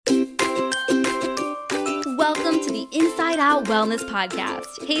Inside Out Wellness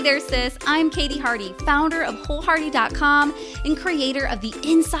Podcast. Hey there, sis. I'm Katie Hardy, founder of WholeHardy.com and creator of the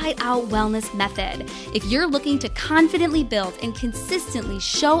Inside Out Wellness Method. If you're looking to confidently build and consistently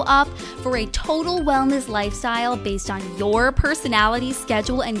show up for a total wellness lifestyle based on your personality,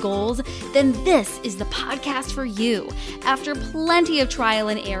 schedule, and goals, then this is the podcast for you. After plenty of trial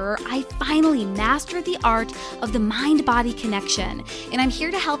and error, I finally mastered the art of the mind-body connection, and I'm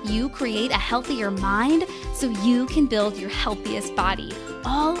here to help you create a healthier mind so you can build your healthiest body,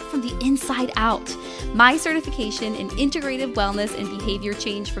 all from the inside out. My certification in integrative wellness and behavior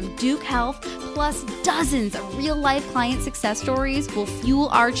change from Duke Health, plus dozens of real-life client success stories will fuel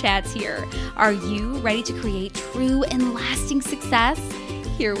our chats here. Are you ready to create true and lasting success?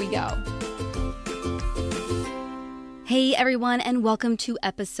 Here we go. Hey everyone, and welcome to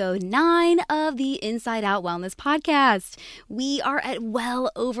episode 9 of the Inside Out Wellness Podcast. We are at well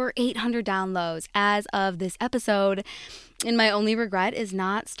over 800 downloads as of this episode, and my only regret is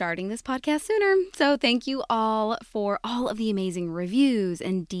not starting this podcast sooner. So thank you all for all of the amazing reviews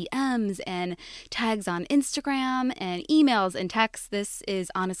and DMs and tags on Instagram and emails and texts. This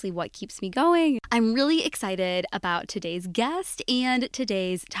is honestly what keeps me going. I'm really excited about today's guest and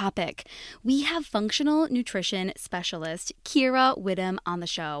today's topic. We have functional nutrition specialist Kira Whittem on the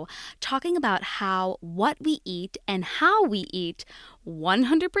show, talking about how what we eat and how we eat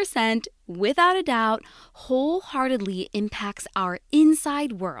 100%, without a doubt, wholeheartedly impacts our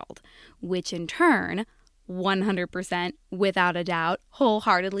inside world, which in turn, 100%, without a doubt,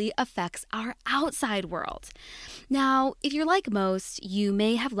 wholeheartedly affects our outside world. Now, if you're like most, you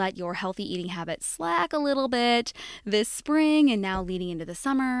may have let your healthy eating habits slack a little bit this spring and now leading into the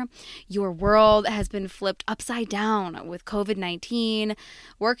summer. Your world has been flipped upside down with COVID-19,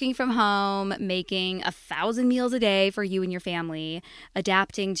 working from home, making 1,000 meals a day for you and your family,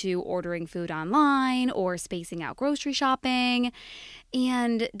 adapting to ordering food online or spacing out grocery shopping.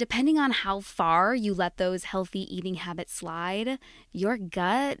 And depending on how far you let those healthy eating habits slide, your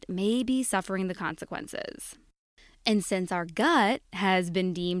gut may be suffering the consequences. And since our gut has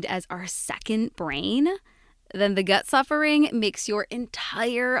been deemed as our second brain, then the gut suffering makes your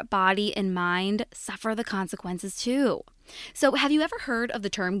entire body and mind suffer the consequences too. So have you ever heard of the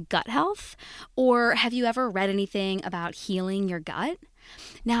term gut health? Or have you ever read anything about healing your gut?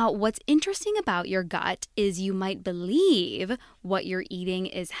 Now, what's interesting about your gut is you might believe what you're eating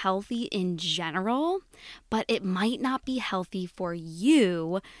is healthy in general, but it might not be healthy for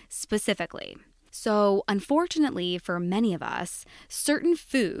you specifically. So unfortunately for many of us, certain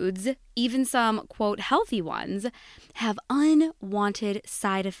foods, even some, quote, healthy ones, have unwanted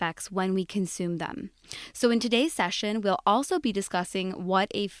side effects when we consume them. So in today's session, we'll also be discussing what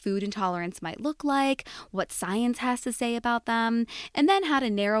a food intolerance might look like, what science has to say about them, and then how to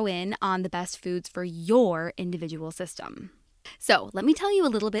narrow in on the best foods for your individual system. So let me tell you a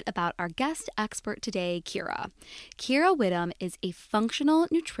little bit about our guest expert today, Kira. Kira Whittem is a functional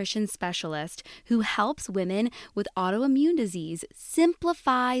nutrition specialist who helps women with autoimmune disease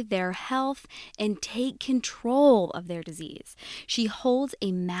simplify their health and take control of their disease. She holds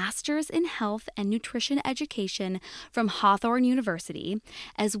a master's in health and nutrition education from Hawthorne University,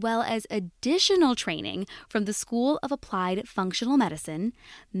 as well as additional training from the School of Applied Functional Medicine,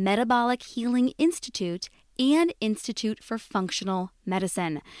 Metabolic Healing Institute, and Institute for Functional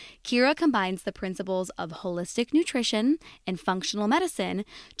Medicine. Kira combines the principles of holistic nutrition and functional medicine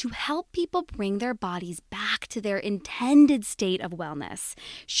to help people bring their bodies back to their intended state of wellness.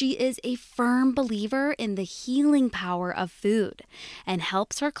 She is a firm believer in the healing power of food and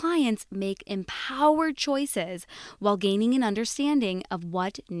helps her clients make empowered choices while gaining an understanding of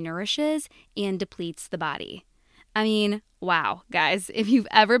what nourishes and depletes the body. I mean, wow, guys, if you've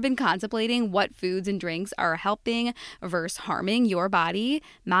ever been contemplating what foods and drinks are helping versus harming your body,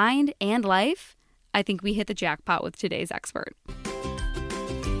 mind, and life, I think we hit the jackpot with today's expert.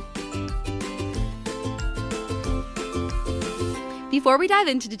 Before we dive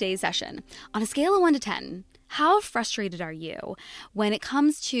into today's session, on a scale of 1 to 10, how frustrated are you when it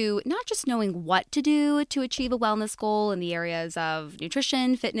comes to not just knowing what to do to achieve a wellness goal in the areas of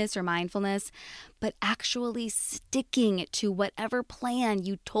nutrition, fitness, or mindfulness, but actually sticking to whatever plan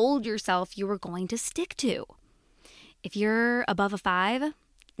you told yourself you were going to stick to? If you're above a 5,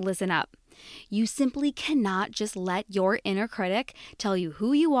 listen up. You simply cannot just let your inner critic tell you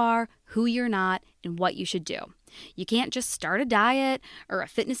who you are, who you're not, and what you should do. You can't just start a diet or a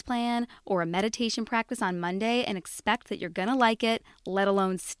fitness plan or a meditation practice on Monday and expect that you're going to like it, let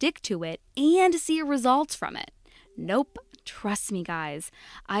alone stick to it and see results from it. Nope. Trust me, guys.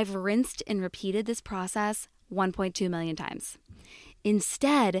 I've rinsed and repeated this process 1.2 million times.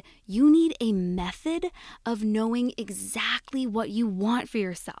 Instead, you need a method of knowing exactly what you want for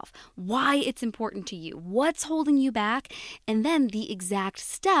yourself, why it's important to you, what's holding you back, and then the exact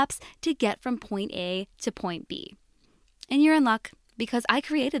steps to get from point A to point B. And you're in luck, because I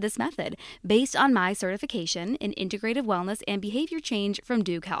created this method based on my certification in integrative wellness and behavior change from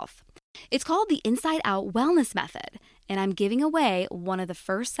Duke Health. It's called the Inside Out Wellness Method, and I'm giving away one of the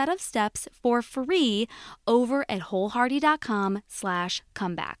first set of steps for free over at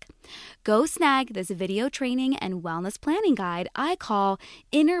wholehearty.com/comeback. Go snag this video training and wellness planning guide I call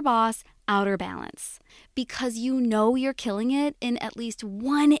Inner Boss Outer Balance, because you know you're killing it in at least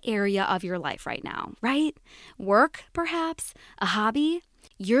one area of your life right now, right? Work, perhaps, a hobby.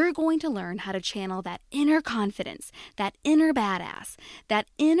 You're going to learn how to channel that inner confidence, that inner badass, that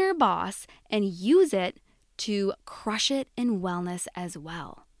inner boss, and use it to crush it in wellness as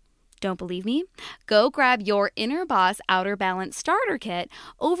well. Don't believe me? Go grab your Inner Boss Outer Balance Starter Kit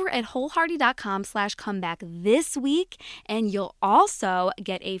over at wholehearty.com/comeback this week, and you'll also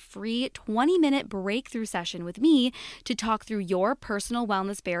get a free 20-minute breakthrough session with me to talk through your personal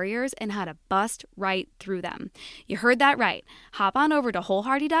wellness barriers and how to bust right through them. You heard that right. Hop on over to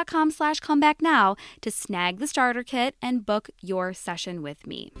wholehearty.com/comeback now to snag the starter kit and book your session with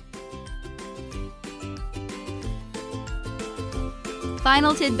me.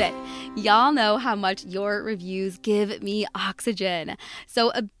 Final tidbit. Y'all know how much your reviews give me oxygen. So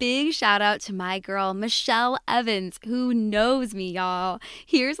a big shout out to my girl, Michelle Evans, who knows me, y'all.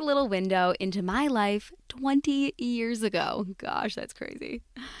 Here's a little window into my life 20 years ago. Gosh, that's crazy.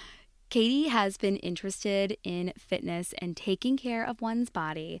 Katie has been interested in fitness and taking care of one's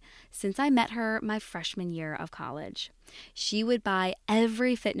body since I met her my freshman year of college. She would buy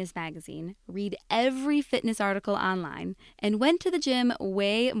every fitness magazine, read every fitness article online, and went to the gym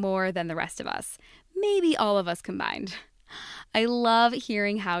way more than the rest of us, maybe all of us combined. I love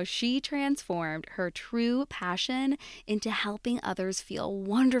hearing how she transformed her true passion into helping others feel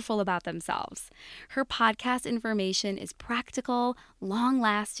wonderful about themselves. Her podcast information is practical,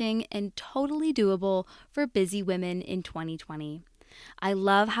 long-lasting, and totally doable for busy women in 2020. I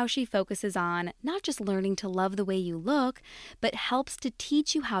love how she focuses on not just learning to love the way you look, but helps to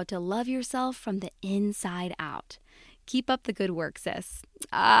teach you how to love yourself from the inside out. Keep up the good work, sis.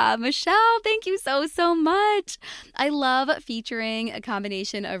 Michelle, thank you so much. I love featuring a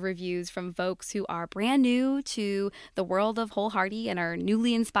combination of reviews from folks who are brand new to the world of Whole Hearty and are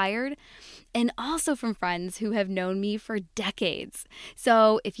newly inspired, and also from friends who have known me for decades.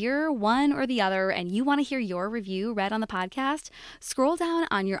 So if you're one or the other and you want to hear your review read on the podcast, scroll down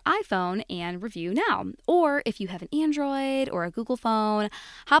on your iPhone and review now. Or if you have an Android or a Google phone,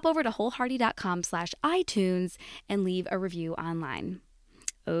 hop over to wholehearty.com/iTunes and leave a review online.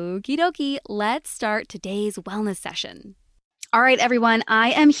 Okie dokie, let's start today's wellness session. All right, everyone, I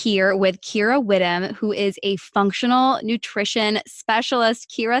am here with Kira Whittem, who is a functional nutrition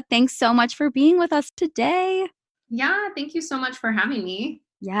specialist. Kira, thanks so much for being with us today. Yeah, thank you so much for having me.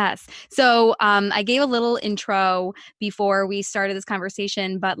 Yes. So I gave a little intro before we started this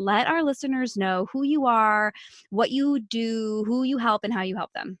conversation, but let our listeners know who you are, what you do, who you help, and how you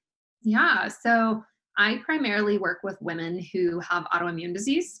help them. Yeah, so I primarily work with women who have autoimmune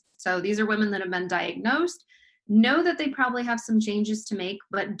disease. So these are women that have been diagnosed, know that they probably have some changes to make,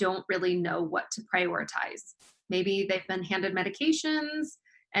 but don't really know what to prioritize. Maybe they've been handed medications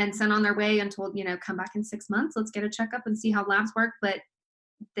and sent on their way and told, come back in 6 months, let's get a checkup and see how labs work, but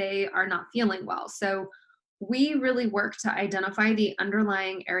they are not feeling well. So we really work to identify the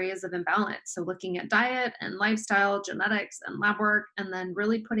underlying areas of imbalance. So looking at diet and lifestyle, genetics and lab work, and then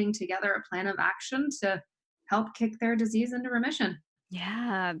really putting together a plan of action to help kick their disease into remission.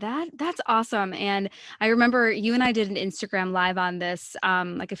 Yeah, that's awesome. And I remember you and I did an Instagram live on this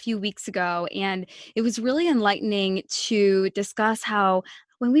like a few weeks ago, and it was really enlightening to discuss how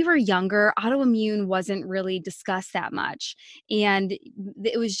when we were younger, autoimmune wasn't really discussed that much. And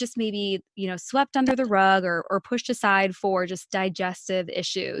it was just maybe, swept under the rug or pushed aside for just digestive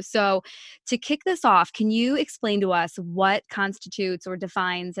issues. So to kick this off, can you explain to us what constitutes or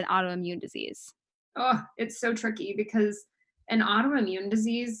defines an autoimmune disease? Oh, it's so tricky because an autoimmune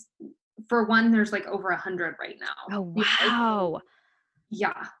disease, for one, there's like over 100 right now. Oh, wow.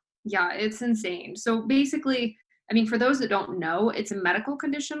 Yeah. Yeah. It's insane. So basically, for those that don't know, it's a medical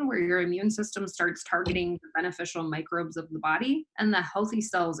condition where your immune system starts targeting the beneficial microbes of the body and the healthy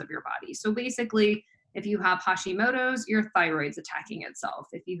cells of your body. So basically, if you have Hashimoto's, your thyroid's attacking itself.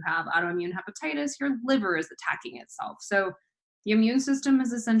 If you have autoimmune hepatitis, your liver is attacking itself. So the immune system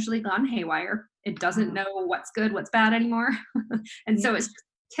has essentially gone haywire. It doesn't know what's good, what's bad anymore. And so it's just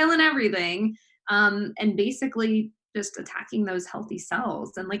killing everything. And basically, just attacking those healthy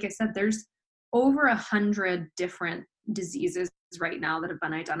cells. And like I said, there's over 100 different diseases right now that have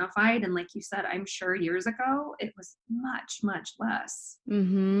been identified. And like you said, I'm sure years ago it was much, much less.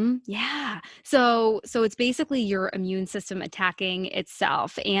 Yeah. So it's basically your immune system attacking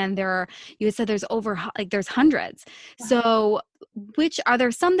itself. And you had said there's there's hundreds. Yeah. So which are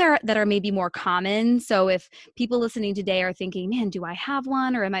there some there that are maybe more common? So if people listening today are thinking, man, do I have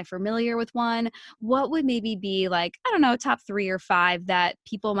one or am I familiar with one? What would maybe be like, I don't know, top 3 or 5 that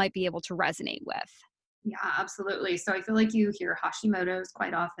people might be able to resonate with? Yeah, absolutely. So I feel like you hear Hashimoto's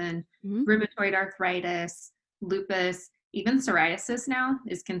quite often, Mhm. rheumatoid arthritis, lupus, even psoriasis now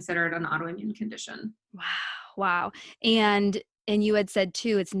is considered an autoimmune condition. Wow. Wow. And you had said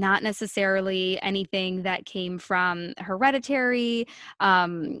too, it's not necessarily anything that came from hereditary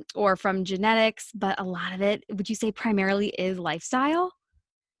or from genetics, but a lot of it, would you say primarily is lifestyle?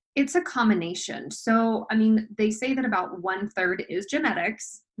 It's a combination. So, I mean, they say that about 1/3 is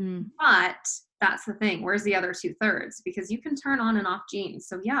genetics, Mm. but that's the thing. Where's the other 2/3? Because you can turn on and off genes.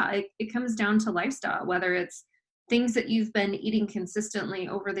 So, yeah, it comes down to lifestyle, whether it's things that you've been eating consistently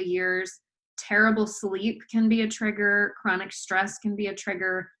over the years. Terrible sleep can be a trigger, chronic stress can be a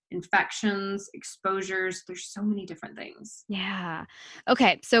trigger, infections, exposures. There's so many different things. Yeah.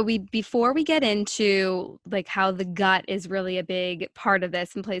 Okay. So before we get into like how the gut is really a big part of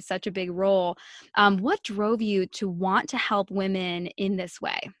this and plays such a big role, what drove you to want to help women in this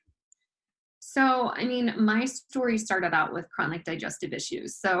way? So, I mean, my story started out with chronic digestive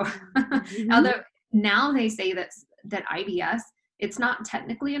issues. So, Mhm. although now they say that IBS, it's not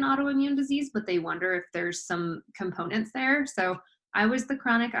technically an autoimmune disease, but they wonder if there's some components there. So, I was the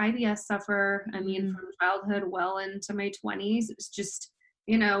chronic IBS sufferer. I mean, Mm. from childhood well into my 20s, it was just,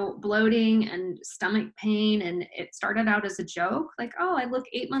 bloating and stomach pain. And it started out as a joke, like, oh, I look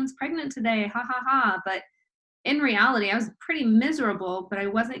 8 months pregnant today. Ha ha ha. But in reality, I was pretty miserable, but I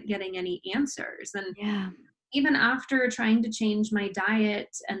wasn't getting any answers. And Yeah. even after trying to change my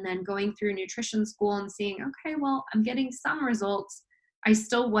diet and then going through nutrition school and seeing, okay, well, I'm getting some results, I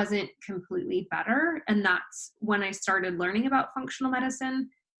still wasn't completely better. And that's when I started learning about functional medicine.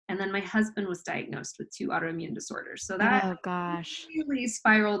 And then my husband was diagnosed with 2 autoimmune disorders. So that Oh gosh. really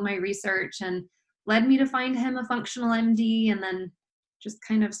spiraled my research and led me to find him a functional MD, and then just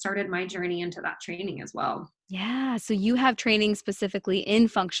kind of started my journey into that training as well. Yeah. So you have training specifically in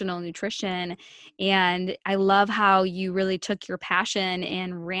functional nutrition. And I love how you really took your passion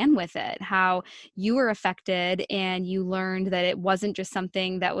and ran with it, how you were affected and you learned that it wasn't just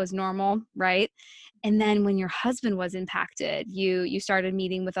something that was normal, right? And then when your husband was impacted, you started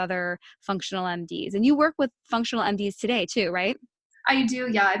meeting with other functional MDs. And you work with functional MDs today too, right? I do.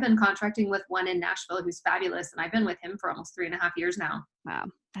 Yeah. I've been contracting with one in Nashville who's fabulous. And I've been with him for almost 3.5 years now. Wow,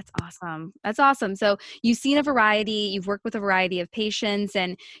 that's awesome. That's awesome. So you've seen a variety, you've worked with a variety of patients,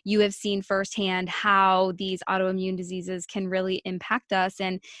 and you have seen firsthand how these autoimmune diseases can really impact us.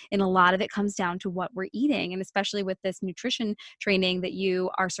 And a lot of it comes down to what we're eating, and especially with this nutrition training that you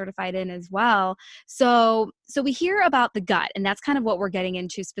are certified in as well. So we hear about the gut, and that's kind of what we're getting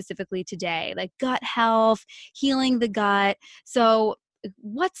into specifically today, like gut health, healing the gut. So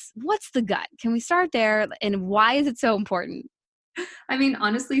what's the gut? Can we start there? And why is it so important? I mean,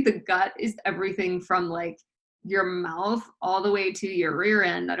 honestly, the gut is everything from like your mouth all the way to your rear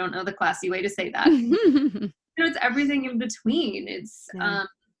end. I don't know the classy way to say that. It's everything in between. It's Yeah,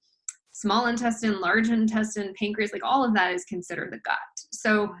 small intestine, large intestine, pancreas, like all of that is considered the gut.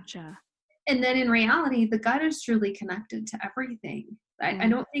 So, gotcha. and then in reality, the gut is truly connected to everything. I Yeah,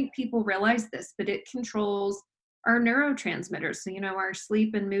 don't think people realize this, but it controls our neurotransmitters. So, our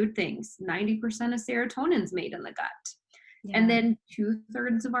sleep and mood things. 90% of serotonin's made in the gut. And yeah. then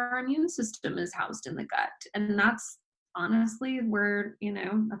 2/3 of our immune system is housed in the gut. And that's honestly where,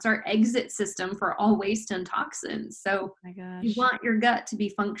 that's our exit system for all waste and toxins. So My you gosh. want your gut to be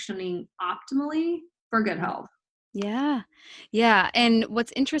functioning optimally for good Yeah. health. Yeah. Yeah. And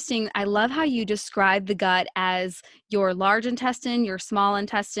what's interesting, I love how you describe the gut as your large intestine, your small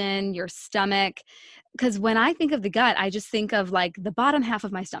intestine, your stomach. Because when I think of the gut, I just think of like the bottom half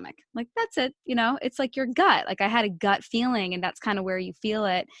of my stomach. Like, that's it. It's like your gut. Like, I had a gut feeling, and that's kind of where you feel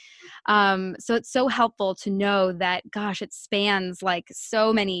it. So it's so helpful to know that, gosh, it spans like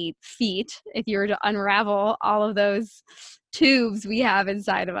so many feet if you were to unravel all of those tubes we have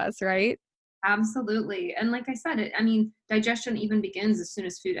inside of us, right? Absolutely. And like I said, I mean, digestion even begins as soon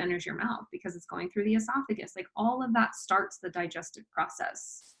as food enters your mouth because it's going through the esophagus. Like all of that starts the digestive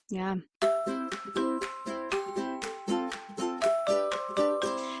process. Yeah.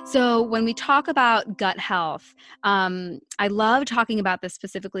 So when we talk about gut health, I love talking about this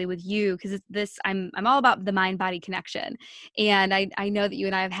specifically with you because I'm all about the mind body connection, and I know that you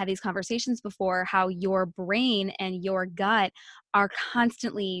and I have had these conversations before. How your brain and your gut are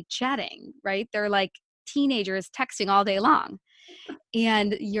constantly chatting, right? They're like teenagers texting all day long,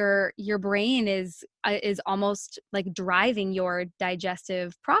 and your brain is almost like driving your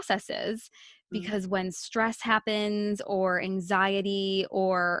digestive processes, Mm. because when stress happens or anxiety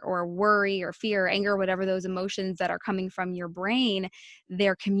or worry or fear or anger, whatever those emotions that are coming from your brain,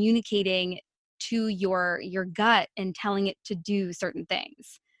 they're communicating to your gut and telling it to do certain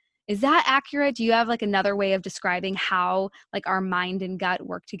things. Is that accurate? Do you have like another way of describing how like our mind and gut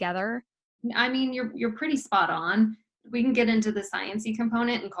work together? I mean, you're pretty spot on. We can get into the sciencey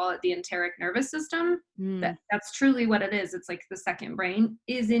component and call it the enteric nervous system. Mm. That's truly what it is. It's like the second brain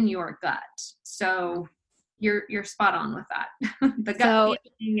is in your gut. So you're spot on with that. The gut So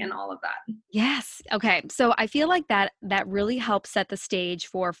feeling and all of that. yes. Okay. So I feel like that really helps set the stage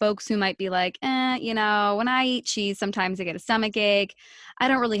for folks who might be like, when I eat cheese, sometimes I get a stomach ache. I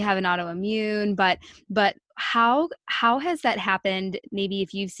don't really have an autoimmune, but how has that happened? Maybe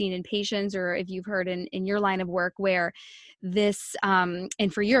if you've seen in patients or if you've heard in your line of work where this and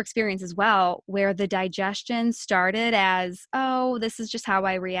for your experience as well, where the digestion started as, oh, this is just how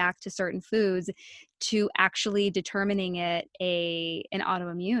I react to certain foods, to actually determining it an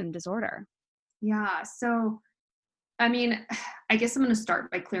autoimmune disorder. Yeah. So I mean, I guess I'm going to start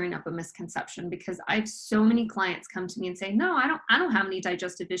by clearing up a misconception because I have so many clients come to me and say, "No, I don't have any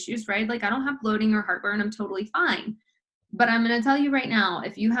digestive issues, right? Like I don't have bloating or heartburn. I'm totally fine." But I'm going to tell you right now,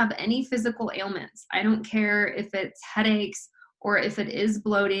 if you have any physical ailments, I don't care if it's headaches or if it is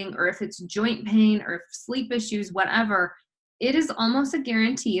bloating or if it's joint pain or if sleep issues, whatever, it is almost a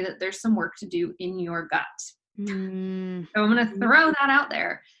guarantee that there's some work to do in your gut. Mm, So I'm going to mhm. throw that out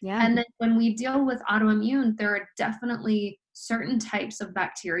there. Yeah. And then when we deal with autoimmune, there are definitely certain types of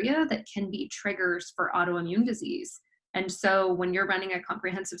bacteria that can be triggers for autoimmune disease. And so when you're running a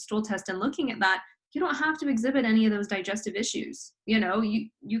comprehensive stool test and looking at that, you don't have to exhibit any of those digestive issues.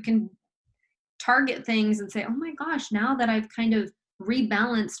 You can target things and say, "Oh my gosh, now that I've kind of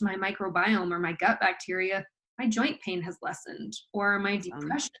rebalanced my microbiome or my gut bacteria, my joint pain has lessened or my Awesome.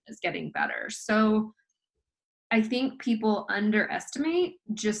 depression is getting better." So I think people underestimate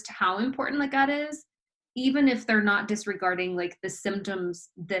just how important the gut is, even if they're not disregarding like the symptoms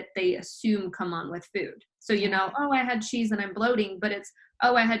that they assume come on with food. So, Yeah. oh, I had cheese and I'm bloating, but it's,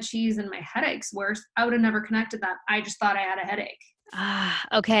 oh, I had cheese and my headache's worse. I would have never connected that. I just thought I had a headache.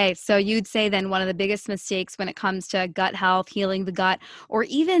 Okay. So you'd say then one of the biggest mistakes when it comes to gut health, healing the gut, or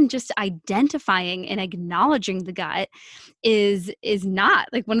even just identifying and acknowledging the gut is not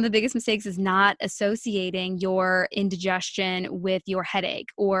like one of the biggest mistakes is not associating your indigestion with your headache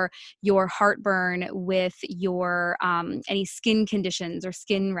or your heartburn with your any skin conditions or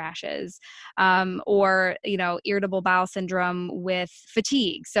skin rashes, or irritable bowel syndrome with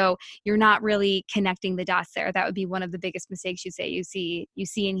fatigue. So you're not really connecting the dots there. That would be one of the biggest mistakes you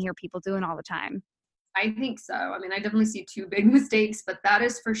see and hear people doing all the time. I think so. I mean, I definitely see two big mistakes, but that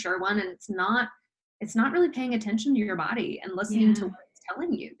is for sure one. And it's not really paying attention to your body and listening to Yeah. what it's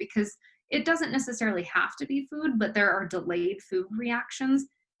telling you because it doesn't necessarily have to be food, but there are delayed food reactions.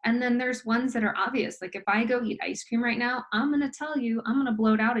 And then there's ones that are obvious. Like if I go eat ice cream right now, I'm going to tell you I'm going to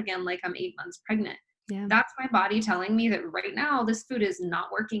bloat out again like I'm 8 months pregnant. Yeah. That's my body telling me that right now this food is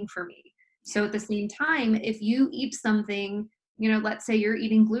not working for me. So at the same time, if you eat something, let's say you're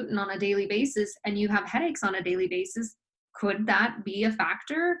eating gluten on a daily basis and you have headaches on a daily basis, could that be a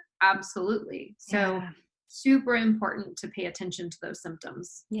factor? Absolutely. So Yeah. super important to pay attention to those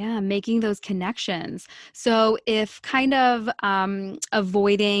symptoms. Yeah, making those connections. So if kind of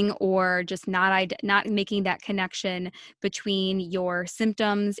avoiding or just not making that connection between your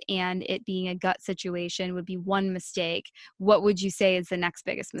symptoms and it being a gut situation would be one mistake, what would you say is the next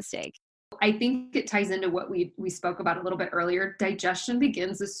biggest mistake? I think it ties into what we spoke about a little bit earlier. Digestion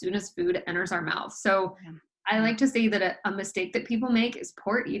begins as soon as food enters our mouth. So Yeah. I like to say that a mistake that people make is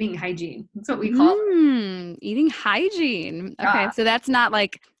poor eating hygiene. That's what we call Eating hygiene. it. Okay, so that's not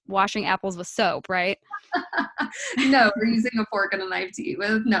like washing apples with soap, right? No, we're using a fork and a knife to eat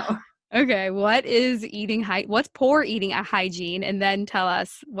with. No. Okay, what's poor eating a hygiene, and then tell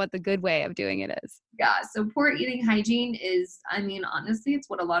us what the good way of doing it is. Yeah. So poor eating hygiene is, I mean, honestly, it's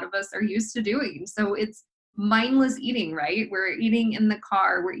what a lot of us are used to doing. So it's mindless eating, right? We're eating in the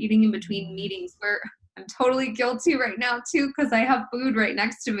car, we're eating in between Mm. meetings. I'm totally guilty right now too, because I have food right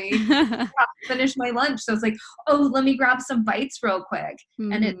next to me. Have to finish my lunch. So it's like, oh, let me grab some bites real quick.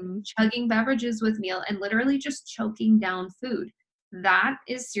 And it's Mhm. chugging beverages with meal and literally just choking down food. that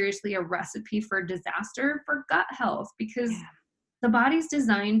is seriously a recipe for disaster for gut health, because Yeah. the body's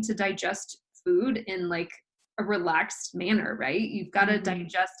designed to digest food in like a relaxed manner, right? You've got to Mhm.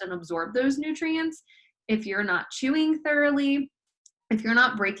 digest and absorb those nutrients. If you're not chewing thoroughly, if you're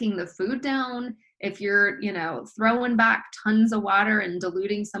not breaking the food down, if you're, throwing back tons of water and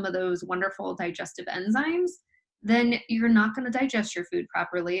diluting some of those wonderful digestive enzymes, then you're not going to digest your food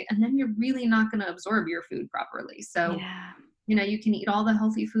properly. And then you're really not going to absorb your food properly. So, Yeah. you can eat all the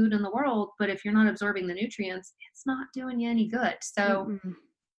healthy food in the world, but if you're not absorbing the nutrients, it's not doing you any good. So, Mm-mm.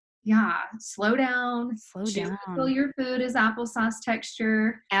 yeah, slow down, Slow chew until down. your food is applesauce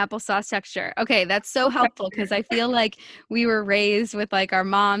texture. Applesauce texture. Okay, that's so helpful because I feel like we were raised with like our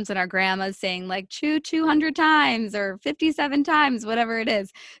moms and our grandmas saying like chew 200 times or 57 times, whatever it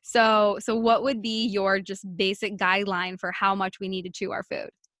is. So what would be your just basic guideline for how much we need to chew our food?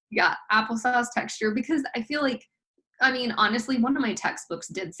 Yeah, applesauce texture, because I feel like, I mean, honestly, one of my textbooks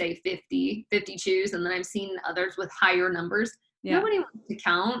did say 50 chews, and then I've seen others with higher numbers. Yeah. Nobody wants to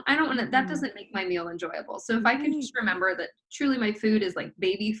count. I don't want to, that Mm-mm. doesn't make my meal enjoyable. So if I could Right. just remember that truly my food is like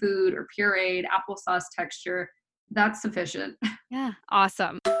baby food or pureed applesauce texture, that's sufficient. Yeah.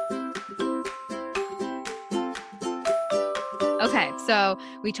 Awesome. Okay, so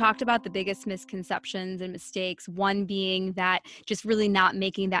we talked about the biggest misconceptions and mistakes, one being that just really not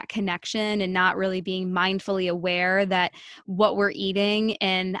making that connection and not really being mindfully aware that what we're eating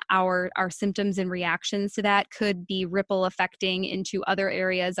and our symptoms and reactions to that could be ripple affecting into other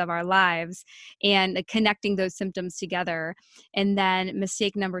areas of our lives, and connecting those symptoms together. And then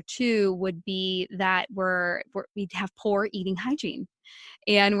mistake number two would be that we have poor eating hygiene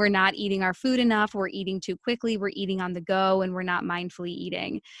and we're not eating our food enough. We're eating too quickly. We're eating on the go and we're not mindfully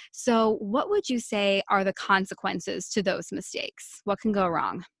eating. So, what would you say are the consequences to those mistakes? What can go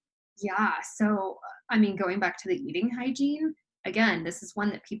wrong? Yeah. So, I mean, going back to the eating hygiene, again, this is one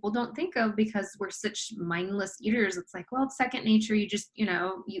that people don't think of because we're such mindless eaters. It's like, well, it's second nature. You just, you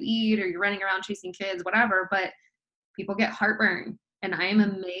eat or you're running around chasing kids, whatever. But people get heartburn. And I am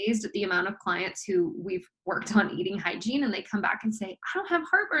amazed at the amount of clients who we've worked on eating hygiene and they come back and say, I don't have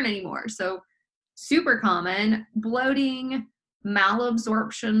heartburn anymore. So, super common. Bloating,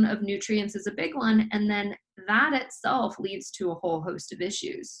 malabsorption of nutrients is a big one. And then that itself leads to a whole host of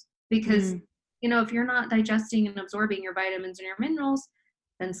issues because, Mm. if you're not digesting and absorbing your vitamins and your minerals,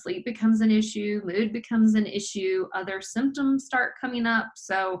 then sleep becomes an issue, mood becomes an issue, other symptoms start coming up.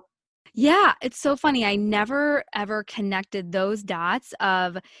 So, Yeah, it's so funny. I never ever connected those dots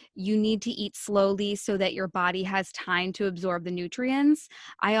of you need to eat slowly so that your body has time to absorb the nutrients.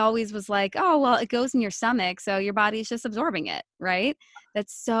 I always was like, oh, well, it goes in your stomach, so your body's just absorbing it, right?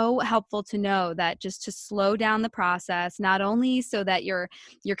 That's so helpful to know that just to slow down the process, not only so that you're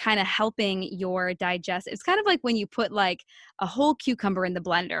kind of helping your digest. It's kind of like when you put like a whole cucumber in the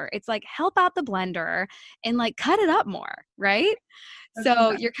blender. It's like help out the blender and like cut it up more, right? that's So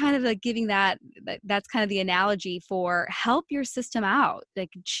exactly. you're kind of like giving that's kind of the analogy for help your system out.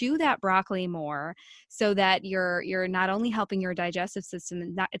 Like chew that broccoli more so that you're not only helping your digestive system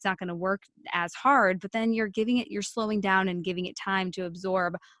and it's not going to work as hard, but then you're slowing down and giving it time to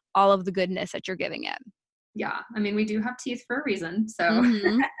absorb all of the goodness that you're giving it. Yeah. I mean, we do have teeth for a reason. So,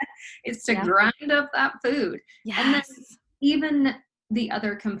 Mhm. it's to Yeah. grind up that food. And then Yes. even the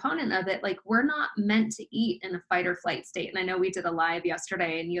other component of it, like we're not meant to eat in a fight or flight state. And I know we did a live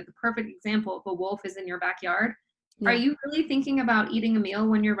yesterday and you have the perfect example of a wolf is in your backyard. Are Yeah. you really thinking about eating a meal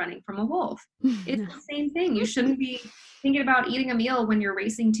when you're running from a wolf? It's No. the same thing. You shouldn't be thinking about eating a meal when you're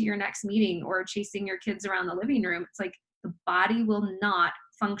racing to your next meeting or chasing your kids around the living room. It's like the body will not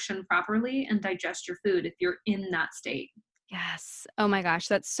function properly and digest your food if you're in that state. Yes. Oh my gosh,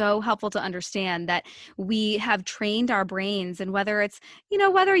 that's so helpful to understand that we have trained our brains, and whether it's,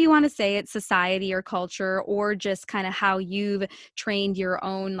 whether you want to say it's society or culture or just kind of how you've trained your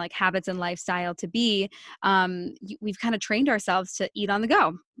own like habits and lifestyle to be, we've kind of trained ourselves to eat on the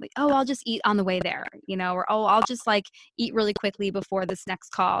go. Like, oh, I'll just eat on the way there, or oh, I'll just like eat really quickly before this next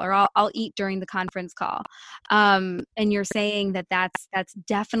call, or I'll eat during the conference call. And you're saying that that's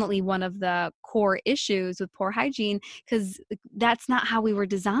definitely one of the core issues with poor hygiene because that's not how we were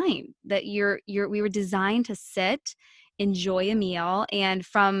designed. That we were designed to sit, enjoy a meal, and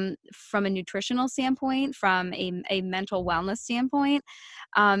from a nutritional standpoint, from a mental wellness standpoint,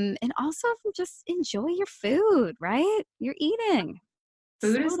 and also from just enjoy your food, right? You're eating.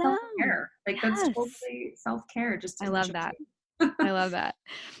 Food Slow is down. self-care. Like that's Yes. totally self-care just to I love enjoy that. I love that.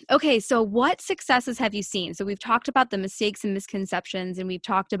 Okay, so what successes have you seen? So we've talked about the mistakes and misconceptions, and we've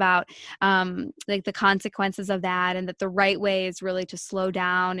talked about like the consequences of that, and that the right way is really to slow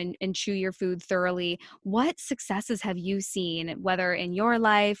down and chew your food thoroughly. What successes have you seen, whether in your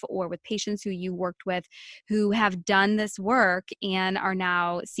life or with patients who you worked with who have done this work and are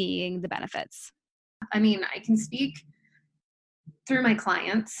now seeing the benefits? I mean, I can speak through my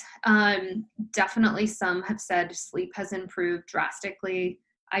clients. Definitely some have said sleep has improved drastically.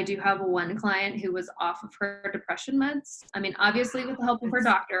 I do have one client who was off of her depression meds. I mean, obviously with the help of her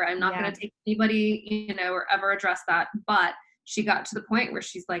doctor, I'm not going to take anybody, or ever address that. But she got to the point where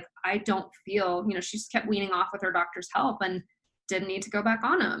she's like, I don't feel, she just kept weaning off with her doctor's help and didn't need to go back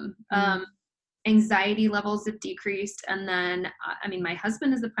on them. Anxiety levels have decreased. And then, my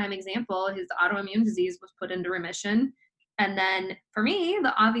husband is the prime example. His autoimmune disease was put into remission. And then for me,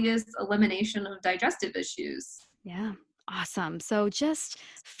 the obvious elimination of digestive issues. Yeah. Awesome. So just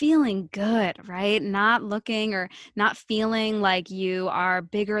feeling good, right? Not looking or not feeling like you are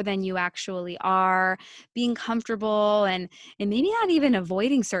bigger than you actually are, being comfortable and maybe not even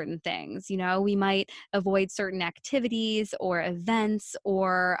avoiding certain things. We might avoid certain activities or events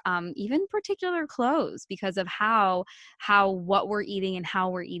or even particular clothes because of how what we're eating and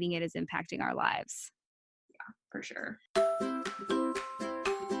how we're eating it is impacting our lives. Yeah, for sure.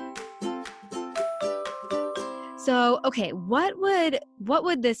 So, okay, what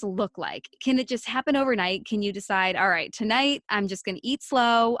would this look like? Can it just happen overnight? Can you decide, all right, tonight I'm just going to eat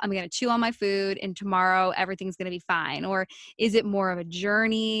slow, I'm going to chew on my food, and tomorrow everything's going to be fine? Or is it more of a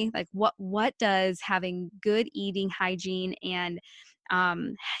journey? Like what does having good eating hygiene and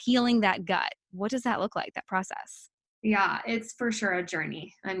healing that gut, what does that look like, that process? Yeah, it's for sure a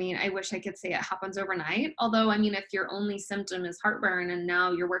journey. I wish I could say it happens overnight. Although, if your only symptom is heartburn and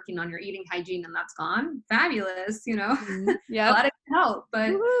now you're working on your eating hygiene and that's gone, fabulous, Mm-hmm. a lot of help.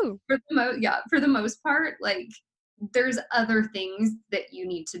 But Woo-hoo. for the most part, like there's other things that you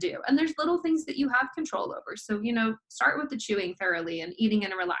need to do. And there's little things that you have control over. So, start with the chewing thoroughly and eating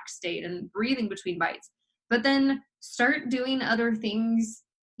in a relaxed state and breathing between bites. But then start doing other things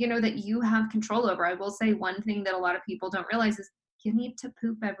that you have control over. I will say one thing that a lot of people don't realize is you need to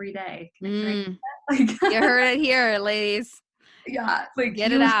poop every day. You heard it here, ladies. Yeah. Like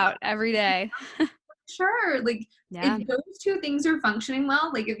get it out every day. Sure. Like Yeah. if those two things are functioning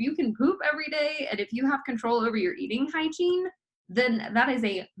well, like if you can poop every day and if you have control over your eating hygiene, then that is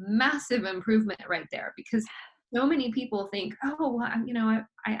a massive improvement right there, because so many people think, oh, well,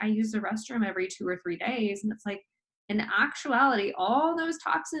 I use the restroom every 2 or 3 days. And it's like, in actuality, all those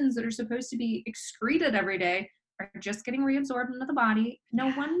toxins that are supposed to be excreted every day are just getting reabsorbed into the body. No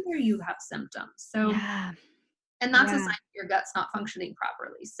wonder you have symptoms. So, and that's a sign that your gut's not functioning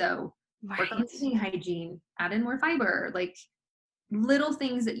properly. So work on eating hygiene, add in more fiber, like little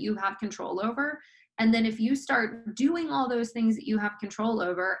things that you have control over. And then if you start doing all those things that you have control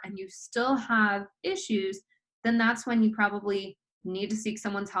over and you still have issues, then that's when you probably need to seek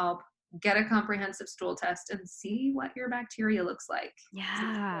someone's help, get a comprehensive stool test, and see what your bacteria looks like.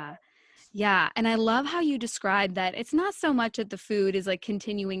 Yeah. Yeah. And I love how you described that it's not so much that the food is like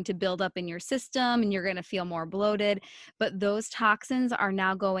continuing to build up in your system and you're going to feel more bloated, but those toxins are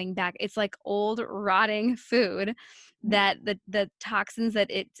now going back. It's like old rotting food that the toxins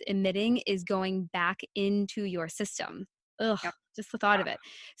that it's emitting is going back into your system. Ugh. Yep. Just the thought of it.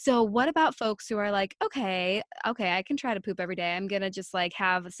 So what about folks who are like, okay, I can try to poop every day. I'm going to just like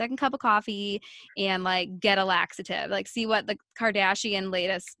have a second cup of coffee and like get a laxative, like see what the Kardashian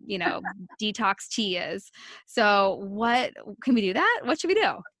latest, detox tea is. So what can we do that? What should we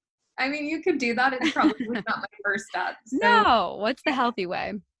do? You could do that. It's probably not my first step. So no. What's the healthy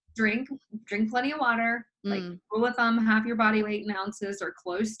way? Drink plenty of water, like rule of thumb, half your body weight in ounces or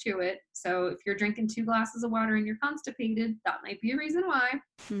close to it. So if you're drinking 2 glasses of water and you're constipated, that might be a reason why.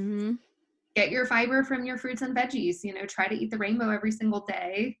 Mm-hmm. Get your fiber from your fruits and veggies. Try to eat the rainbow every single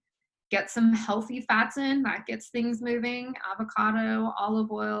day. Get some healthy fats in. That gets things moving. Avocado,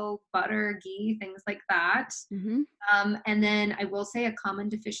 olive oil, butter, ghee, things like that. Mm-hmm. And then I will say a common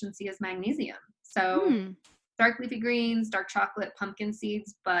deficiency is magnesium. So dark leafy greens, dark chocolate, pumpkin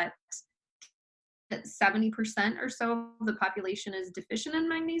seeds, but 70% or so of the population is deficient in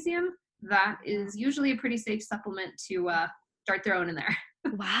magnesium. That is usually a pretty safe supplement to start throwing in there.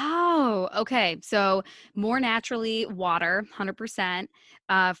 Wow. Okay. So more naturally, water, 100%,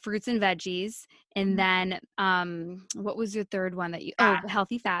 fruits and veggies. And then what was your third one that you, oh, Fat.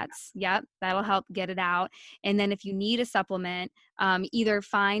 healthy fats. Yep. That'll help get it out. And then if you need a supplement, either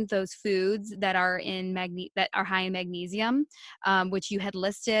find those foods that are that are high in magnesium, which you had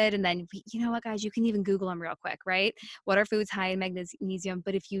listed. And then, you know what, guys, you can even Google them real quick, right? What are foods high in magnesium?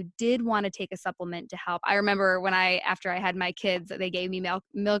 But if you did want to take a supplement to help, I remember after I had my kids, they gave me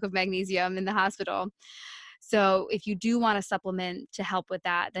milk of magnesium in the hospital. So if you do want a supplement to help with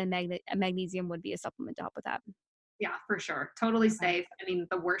that, then magnesium would be a supplement to help with that. Yeah, for sure. Totally Okay. safe. I mean,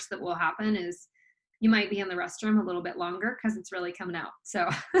 the worst that will happen is you might be in the restroom a little bit longer because it's really coming out. So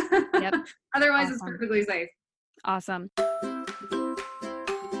Yep. otherwise, it's Awesome. perfectly safe. Awesome.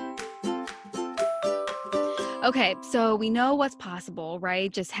 Okay, so we know what's possible,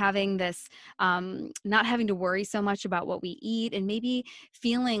 right? Just having this, not having to worry so much about what we eat and maybe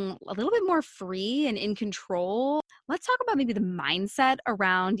feeling a little bit more free and in control. Let's talk about maybe the mindset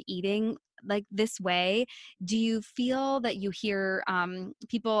around eating like this way. Do you feel that you hear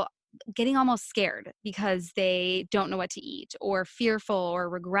people getting almost scared because they don't know what to eat or fearful or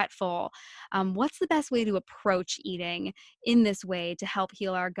regretful? What's the best way to approach eating in this way to help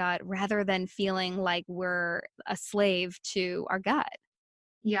heal our gut rather than feeling like we're a slave to our gut?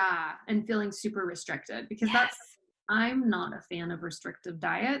 Yeah, and feeling super restricted because Yes. I'm not a fan of restrictive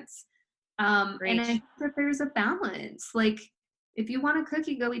diets. And I Preach. think that there's a balance. Like, if you want a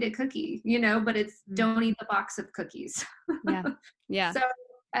cookie, go eat a cookie, but it's Mm. don't eat the box of cookies. Yeah. Yeah. So,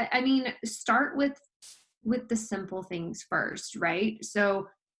 I mean, start with the simple things first, right? So,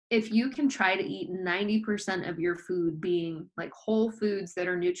 if you can try to eat 90% of your food being like whole foods that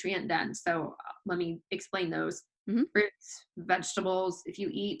are nutrient dense. So, let me explain those Hmm. fruits, vegetables. If you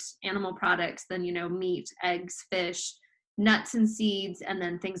eat animal products, then, meat, eggs, fish, nuts and seeds, and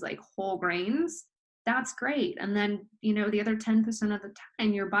then things like whole grains. That's great. And then, the other 10% of the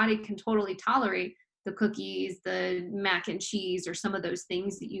time, your body can totally tolerate the cookies, the mac and cheese, or some of those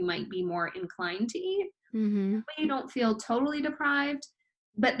things that you might be more inclined to eat. Hmm. But you don't feel totally deprived,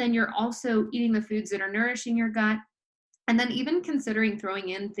 but then you're also eating the foods that are nourishing your gut. And then even considering throwing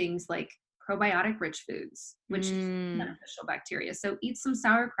in things like probiotic rich foods, which keep Mm. beneficial bacteria. So eat some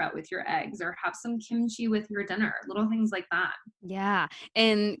sauerkraut with your eggs or have some kimchi with your dinner, little things like that. Yeah.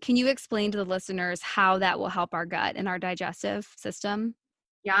 And can you explain to the listeners how that will help our gut and our digestive system?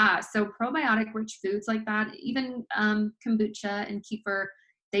 Yeah, so probiotic rich foods like that, even kombucha and kefir,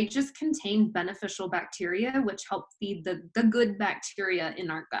 they just contain beneficial bacteria, which help feed the good bacteria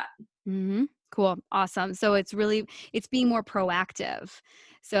in our gut. Mhm. Cool. Awesome. So it's being more proactive.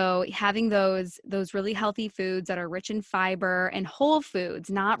 So having those really healthy foods that are rich in fiber and whole foods,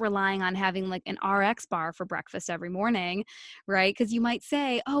 not relying on having like an RX bar for breakfast every morning, right? Because you might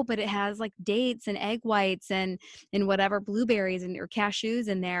say, "Oh, but it has like dates and egg whites and whatever blueberries and or cashews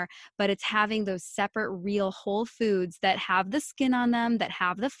in there." But it's having those separate real whole foods that have the skin on them, that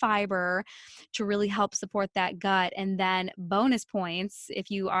have the fiber, to really help support that gut. And then bonus points if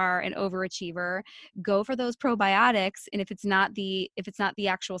you are an overachiever, go for those probiotics. And if it's not the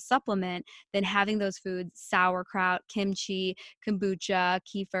actual supplement, then having those foods, sauerkraut, kimchi, kombucha,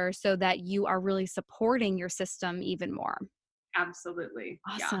 kefir, so that you are really supporting your system even more. Absolutely.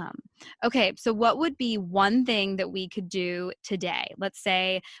 Yeah. Awesome. Okay, so what would be one thing that we could do today? Let's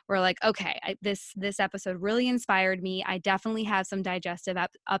say we're like, okay, this episode really inspired me. I definitely have some digestive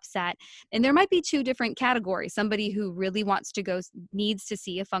upset, and there might be two different categories: somebody who really wants to go, needs to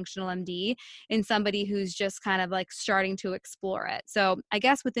see a functional MD, and somebody who's just kind of like starting to explore it. So, I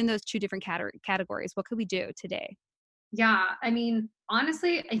guess within those two different categories, what could we do today? Yeah. I mean,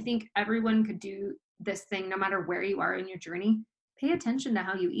 honestly, I think everyone could do this thing no matter where you are in your journey. Pay attention to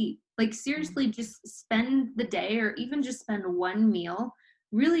how you eat. Like, seriously, just spend the day or even just spend one meal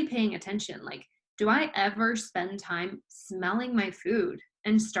really paying attention. Like, do I ever spend time smelling my food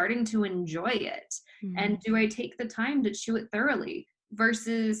and starting to enjoy it? And Mhm. do I take the time to chew it thoroughly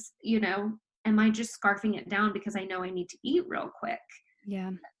versus, am I just scarfing it down because I know I need to eat real quick?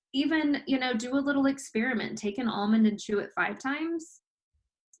 Yeah. Even, do a little experiment. Take an almond and chew it 5 times.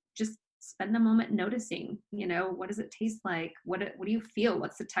 Just spend a moment noticing, what does it taste like? What do you feel?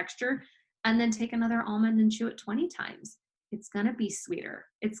 What's the texture? And then take another almond and chew it 20 times. It's going to be sweeter.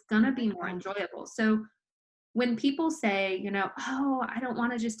 It's going to be more Yeah. enjoyable. So when people say, "Oh, I don't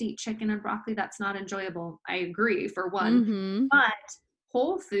want to just eat chicken and broccoli, that's not enjoyable." I agree for one, Mhm. but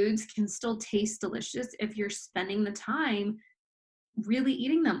whole foods can still taste delicious if you're spending the time really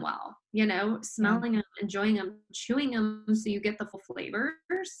eating them well, Yeah. smelling them, enjoying them, chewing them so you get the full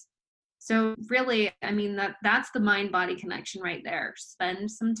flavors. So really, I mean, that's the mind body connection right there. Spend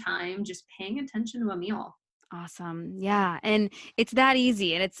some time just paying attention to a meal. Awesome. Yeah. And it's that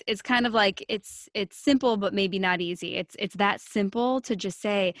easy. And it's kind of like it's simple but maybe not easy. It's that simple to just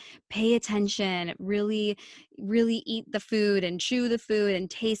say, pay attention, really eat the food and chew the food and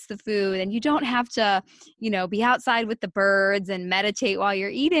taste the food. And you don't have to, be outside with the birds and meditate while you're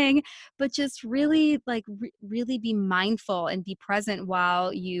eating, but just really really be mindful and be present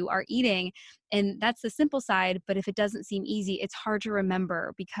while you are eating. And that's the simple side, but if it doesn't seem easy, it's hard to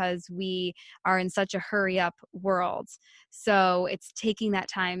remember because we are in such a hurry up world. So it's taking that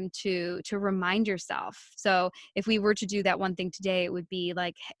time to remind yourself. So if we were to do that one thing today, it would be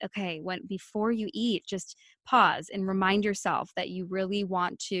like, okay, before you eat, just pause and remind yourself that you really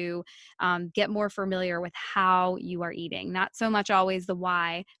want to get more familiar with how you are eating. Not so much always the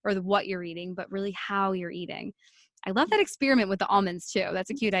why or the what you're eating, but really how you're eating. I love that experiment with the almonds too.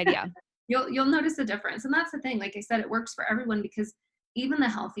 That's a cute idea. You'll notice a difference. And that's the thing. Like I said, it works for everyone because even the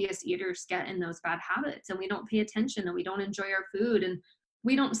healthiest eaters get in those bad habits, and we don't pay attention, and we don't enjoy our food, and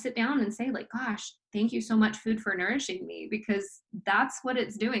we don't sit down and say like, gosh, thank you so much, food, for nourishing me, because that's what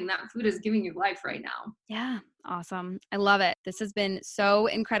it's doing. That food is giving you life right now. Yeah. Awesome. I love it. This has been so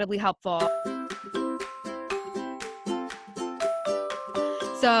incredibly helpful.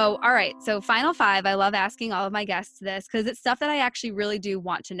 So, all right. So final five, I love asking all of my guests this because it's stuff that I actually really do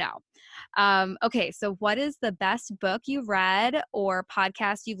want to know. Okay. So what is the best book you've read or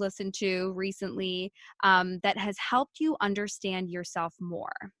podcast you've listened to recently that has helped you understand yourself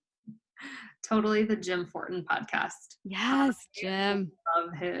more? Totally, the Jim Fortin podcast. Yes, Jim.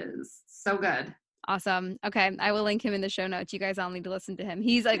 Love his. So good. Awesome. Okay. I will link him in the show notes. You guys all need to listen to him.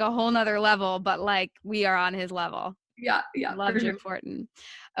 He's like a whole nother level, but like we are on his level. Yeah. Love Jim Fortin.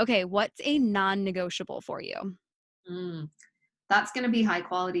 Okay. What's a non-negotiable for you? That's going to be high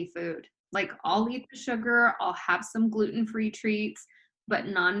quality food. Like I'll eat the sugar, I'll have some gluten-free treats, but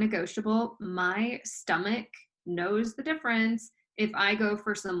non-negotiable, my stomach knows the difference if I go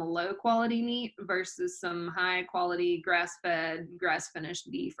for some low quality meat versus some high quality grass-fed, grass-finished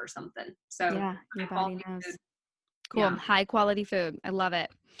beef or something. So yeah, your body knows. Food. Cool. Yeah. High quality food. I love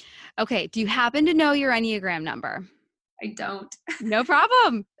it. Okay. Do you happen to know your Enneagram number? I don't. No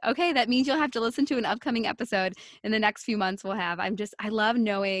problem. Okay. That means you'll have to listen to an upcoming episode in the next few months we'll have. I love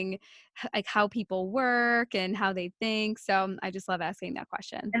knowing like how people work and how they think. So I just love asking that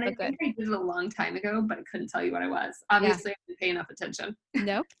question. And I think I did it a long time ago, but I couldn't tell you what I was. Obviously, I didn't pay enough attention.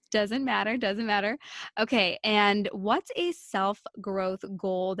 Nope. Doesn't matter. Okay. And what's a self-growth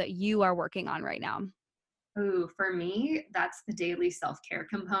goal that you are working on right now? Ooh, for me, that's the daily self-care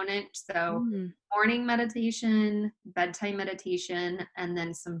component. So morning meditation, bedtime meditation, and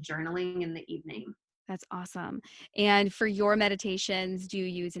then some journaling in the evening. That's awesome. And for your meditations, do you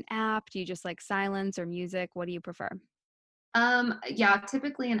use an app? Do you just like silence or music? What do you prefer? Yeah,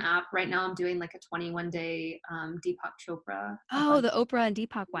 typically an app. Right now I'm doing like a 21-day Deepak Chopra. Oh, the Oprah and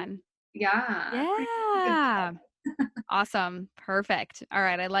Deepak one. Yeah. Yeah. Awesome. Perfect. All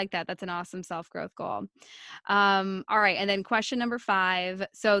right. I like that. That's an awesome self-growth goal. All right. And then question number 5.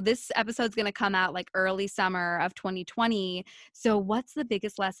 So this episode's going to come out like early summer of 2020. So what's the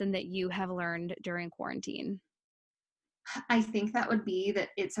biggest lesson that you have learned during quarantine? I think that would be that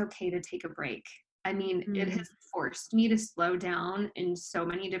it's okay to take a break. I mean, it has forced me to slow down in so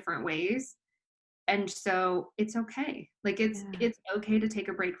many different ways. And so it's okay. Like it's okay to take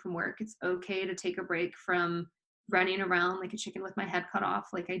a break from work. It's okay to take a break from running around like a chicken with my head cut off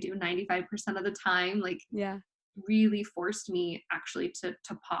like I do 95% of the time. Like really forced me actually to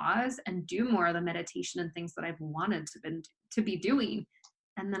pause and do more of the meditation and things that I've wanted to be doing.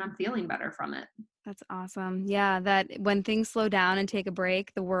 And then I'm feeling better from it. That's awesome. Yeah, that when things slow down and take a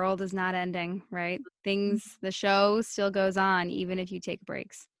break, the world is not ending, right? The show still goes on even if you take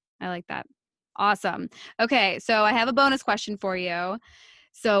breaks. I like that. Awesome. Okay, so I have a bonus question for you.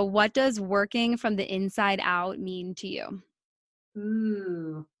 So what does working from the inside out mean to you?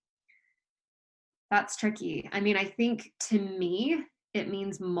 Ooh, that's tricky. I mean, I think to me, it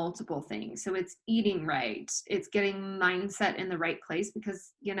means multiple things. So it's eating right. It's getting mindset in the right place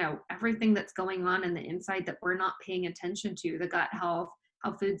because, everything that's going on in the inside that we're not paying attention to, the gut health,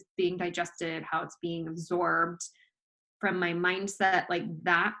 how food's being digested, how it's being absorbed from my mindset, like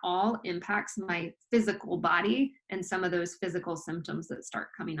that all impacts my physical body and some of those physical symptoms that start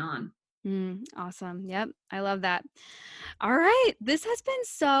coming on. Awesome. Yep. I love that. All right. This has been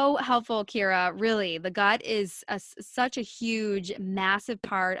so helpful, Kira. Really, the gut is such a huge, massive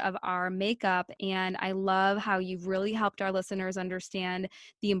part of our makeup. And I love how you've really helped our listeners understand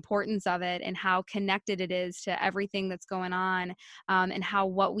the importance of it and how connected it is to everything that's going on, and how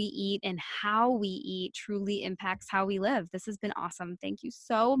what we eat and how we eat truly impacts how we live. This has been awesome. Thank you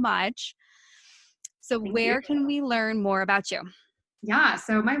so much. So, Thank you. where can we learn more about you? Yeah,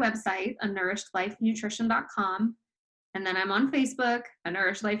 so my website, nourishedlifenutrition.com. And then I'm on Facebook, A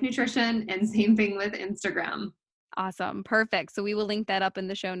Nourished Life Nutrition, and same thing with Instagram. Awesome. Perfect. So we will link that up in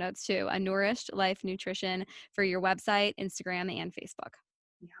the show notes too. A Nourished Life Nutrition for your website, Instagram, and Facebook.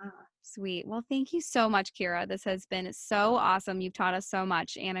 Yeah. Sweet. Well, thank you so much, Kira. This has been so awesome. You've taught us so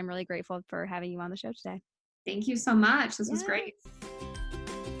much, and I'm really grateful for having you on the show today. Thank you so much. This was great.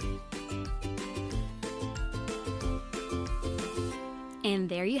 And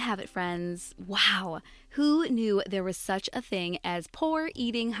there you have it, friends. Wow. Who knew there was such a thing as poor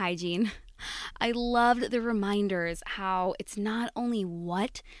eating hygiene? I loved the reminders how it's not only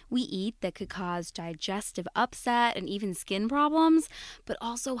what we eat that could cause digestive upset and even skin problems, but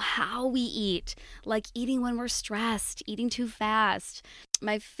also how we eat, like eating when we're stressed, eating too fast.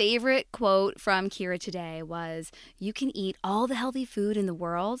 My favorite quote from Kira today was, "You can eat all the healthy food in the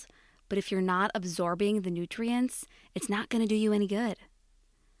world, but if you're not absorbing the nutrients, it's not going to do you any good."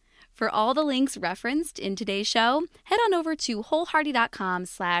 For all the links referenced in today's show, head on over to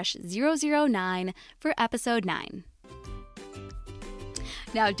wholehearty.com/009 for episode 9.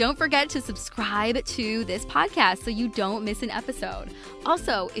 Now, don't forget to subscribe to this podcast so you don't miss an episode.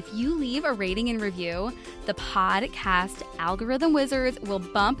 Also, if you leave a rating and review, the podcast algorithm wizards will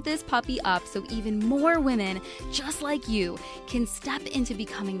bump this puppy up so even more women just like you can step into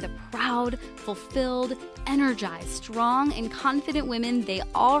becoming the proud, fulfilled, energized, strong, and confident women they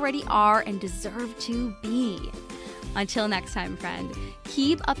already are and deserve to be. Until next time, friend,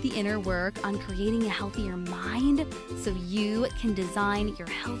 keep up the inner work on creating a healthier mind so you can design your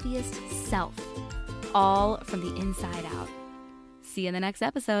healthiest self, all from the inside out. See you in the next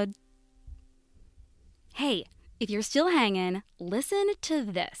episode. Hey, if you're still hanging, listen to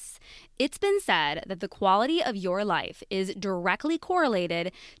this. It's been said that the quality of your life is directly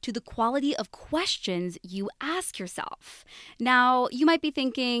correlated to the quality of questions you ask yourself. Now, you might be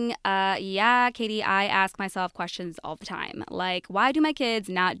thinking, yeah, Katie, I ask myself questions all the time. Like, why do my kids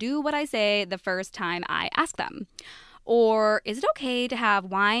not do what I say the first time I ask them? Or is it okay to have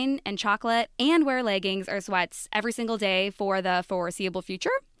wine and chocolate and wear leggings or sweats every single day for the foreseeable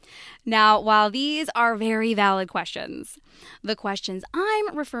future? Now, while these are very valid questions, the questions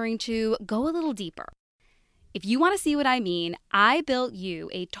I'm referring to go a little deeper. If you want to see what I mean, I built you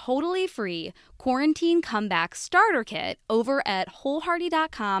a totally free quarantine comeback starter kit over at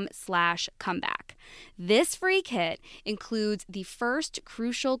wholehearty.com/comeback. This free kit includes the first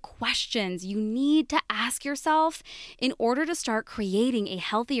crucial questions you need to ask yourself in order to start creating a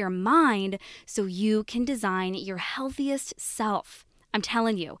healthier mind so you can design your healthiest self. I'm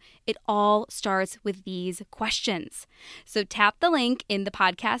telling you, it all starts with these questions. So tap the link in the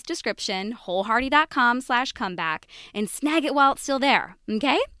podcast description, wholehearty.com/comeback, and snag it while it's still there.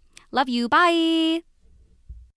 Okay? Love you. Bye.